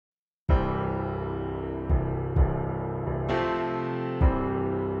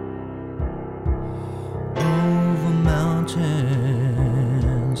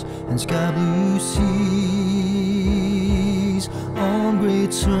mountains and sky blue seas, on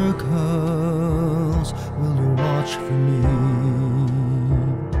great circles will you watch for me?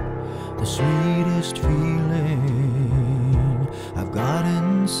 The sweetest feeling I've got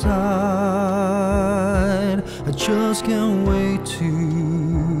inside, I just can't wait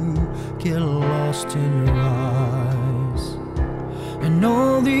to get lost in your eyes. And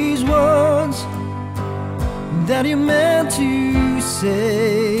all these words that you meant to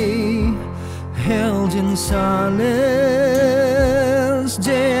say, held in silence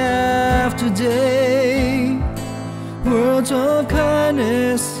day after day, words of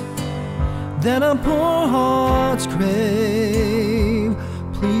kindness that our poor hearts crave.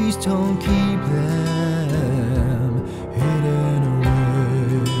 Please don't keep them hidden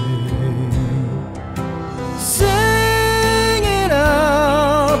away. Sing it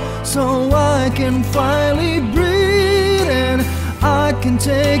out so I can finally breathe, and I can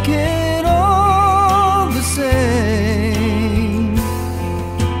take it all the same.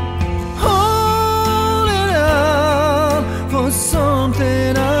 Holding out for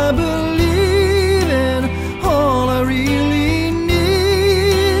something I believe in, all I really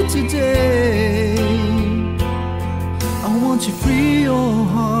need today. I want to free your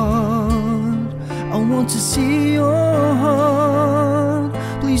heart, I want to see your heart.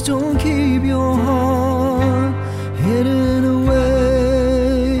 Please don't keep your heart hidden away.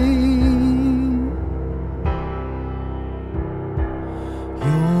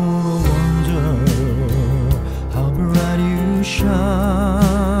 You're a wonder, how bright you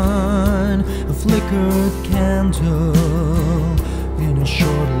shine, a flickered candle in a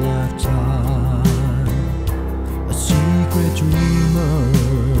short lifetime, a secret dreamer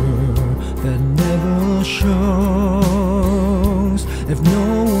that never shows. If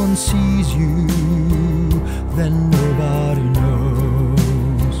no one sees you, then nobody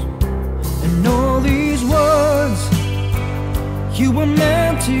knows. And all these words you were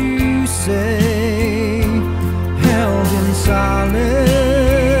meant to say, held in silence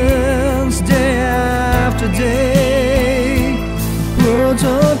day after day, words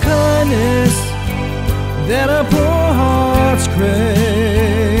of kindness that our poor hearts crave.